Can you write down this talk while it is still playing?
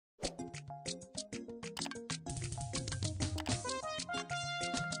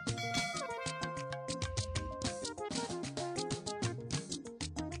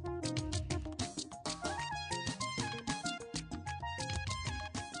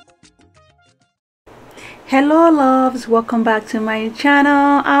Hello loves, welcome back to my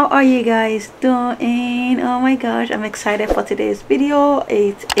channel. How are you guys doing? Oh my gosh, I'm excited for today's video.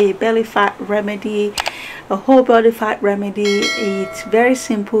 It's a belly fat remedy, a whole body fat remedy. It's very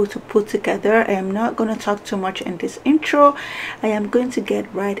simple to put together. I am not going to talk too much in this intro. I am going to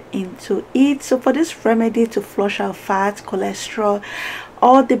get right into it. So for this remedy to flush out fat, cholesterol,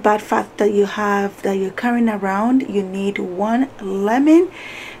 all the bad fat that you have that you're carrying around, you need 1 lemon.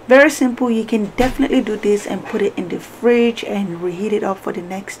 Very simple. You can definitely do this and put it in the fridge and reheat it up for the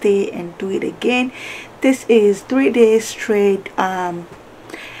next day and do it again. This is 3 days straight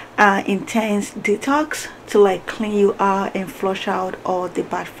intense detox to like clean you out and flush out all the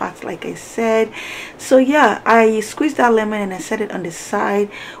bad fats, like I said. So yeah, I squeezed that lemon and I set it on the side.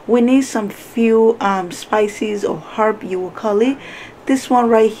 We need some few spices or herb, you will call it. This one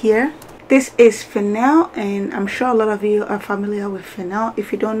right here, this is fennel, and I'm sure a lot of you are familiar with fennel.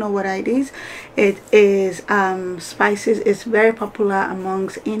 If you don't know what it is spices. It's very popular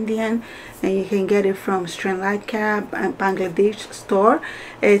amongst Indian, and you can get it from Sri Lanka and Bangladesh store.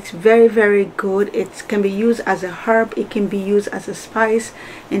 It's very good. It can be used as a herb, it can be used as a spice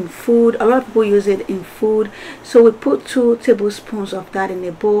in food. A lot of people use it in food. So we put 2 tablespoons of that in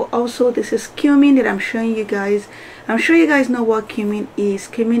a bowl. Also, this is cumin that I'm showing you guys. I'm sure you guys know what cumin is.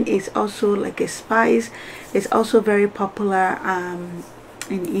 Cumin is also like a spice. It's also very popular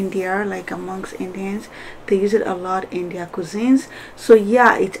in India, like amongst Indians. They use it a lot in their cuisines. So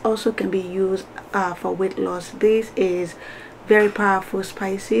yeah, it also can be used for weight loss. This is very powerful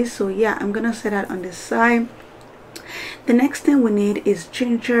spices. So yeah, I'm gonna set that on the side. The next thing we need is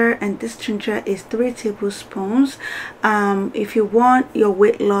ginger, and this ginger is 3 tablespoons. If you want your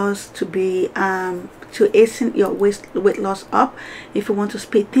weight loss to be to hasten your weight loss up, if you want to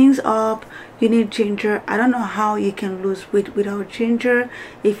speed things up, you need ginger. I don't know how you can lose weight without ginger.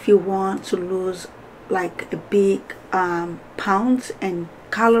 If you want to lose like a big pounds and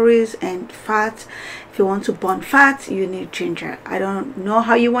calories and fat, if you want to burn fat, you need ginger. I don't know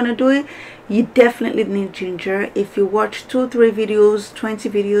how you want to do it. You definitely need ginger. If you watch 2-3 videos, 20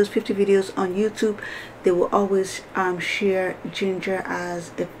 videos, 50 videos on YouTube, they will always share ginger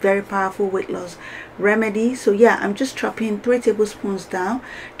as a very powerful weight loss remedy. So yeah, I'm just chopping 3 tablespoons down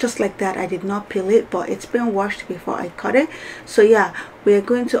just like that. I did not peel it, but it's been washed before I cut it. So yeah, we are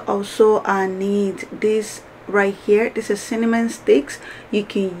going to also need this right here. This is cinnamon sticks. You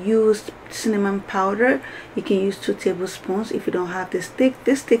can use cinnamon powder. You can use 2 tablespoons if you don't have the stick.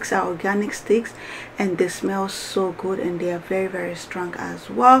 These sticks are organic sticks and they smell so good, and they are very strong as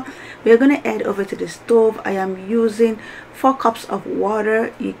well. We are going to add over to the stove. I am using 4 cups of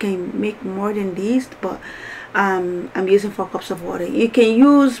water. You can make more than these, but I'm using 4 cups of water. You can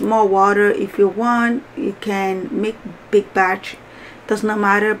use more water if you want. You can make big batch, does not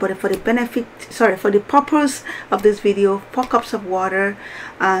matter, but for the for the purpose of this video, 4 cups of water,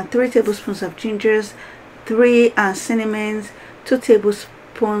 3 tablespoons of gingers, 3 cinnamons, 2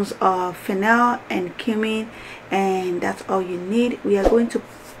 tablespoons of fennel and cumin, and that's all you need. We are going to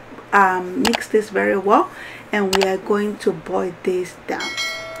mix this very well, and we are going to boil this down.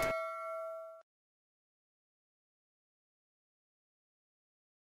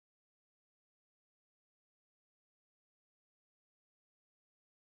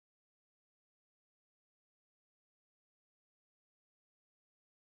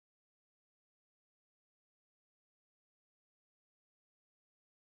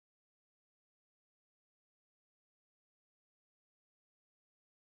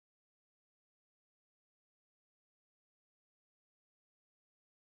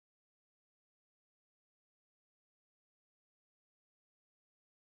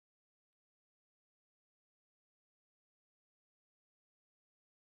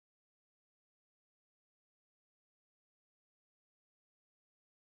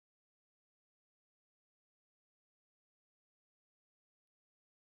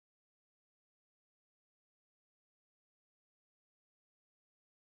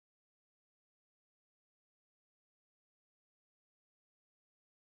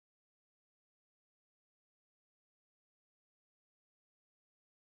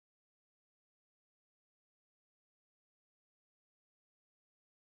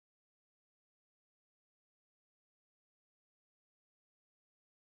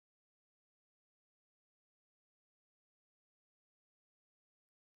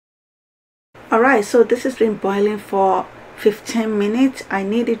 Alright, so this has been boiling for 15 minutes. I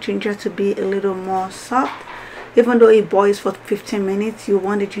need the ginger to be a little more soft. Even though it boils for 15 minutes, you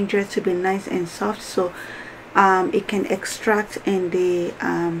want the ginger to be nice and soft, so it can extract in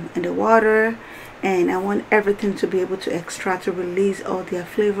the water and I want everything to be able to extract, to release all their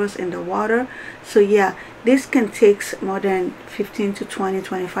flavors in the water. So yeah, this can take more than 15 to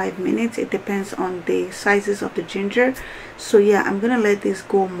 25 minutes. It depends on the sizes of the ginger. So yeah, I'm gonna let this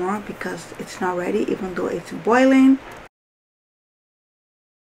go more because it's not ready even though it's boiling.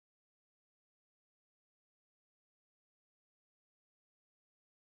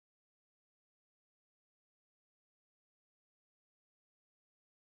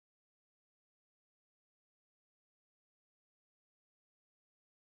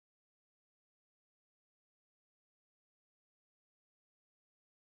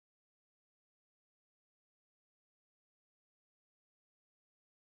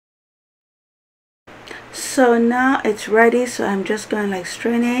 So now it's ready, so I'm just gonna like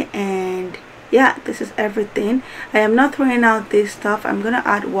strain it, and yeah, this is everything. I am not throwing out this stuff. I'm gonna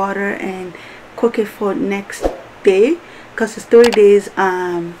add water and cook it for next day because it's 3 days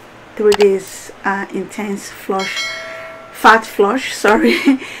 3 days intense flush, fat flush,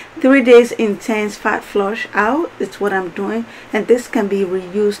 sorry. 3 days intense fat flush out. It's what I'm doing, and this can be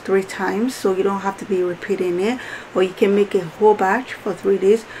reused 3 times, so you don't have to be repeating it, or you can make a whole batch for 3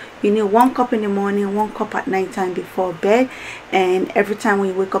 days. You need 1 cup in the morning, 1 cup at night time before bed, and every time when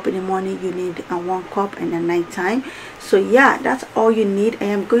you wake up in the morning you need 1 cup in the night time. So yeah, that's all you need. I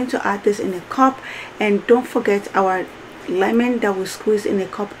am going to add this in a cup, and don't forget our lemon that we squeezed in a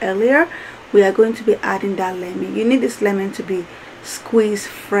cup earlier. We are going to be adding that lemon. You need this lemon to be squeezed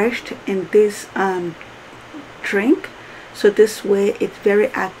fresh in this drink, so this way it's very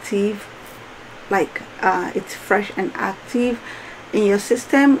active, like it's fresh and active in your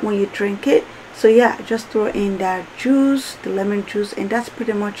system when you drink it. So yeah, just throw in that juice, the lemon juice, and that's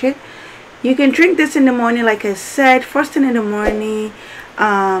pretty much it. You can drink this in the morning, like I said, first thing in the morning,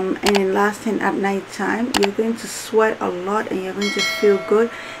 and then last thing at night time. You're going to sweat a lot and you're going to feel good.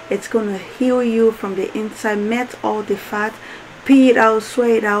 It's going to heal you from the inside, melt all the fat, pee it out,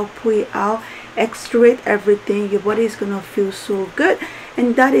 sweat it out, poo it out, extract everything. Your body is going to feel so good.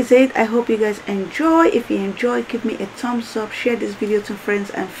 And that is it. I hope you guys enjoy. If you enjoy, give me a thumbs up, share this video to friends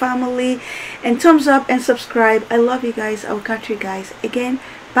and family, and thumbs up and subscribe. I love you guys. I will catch you guys again.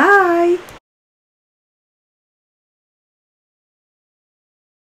 Bye.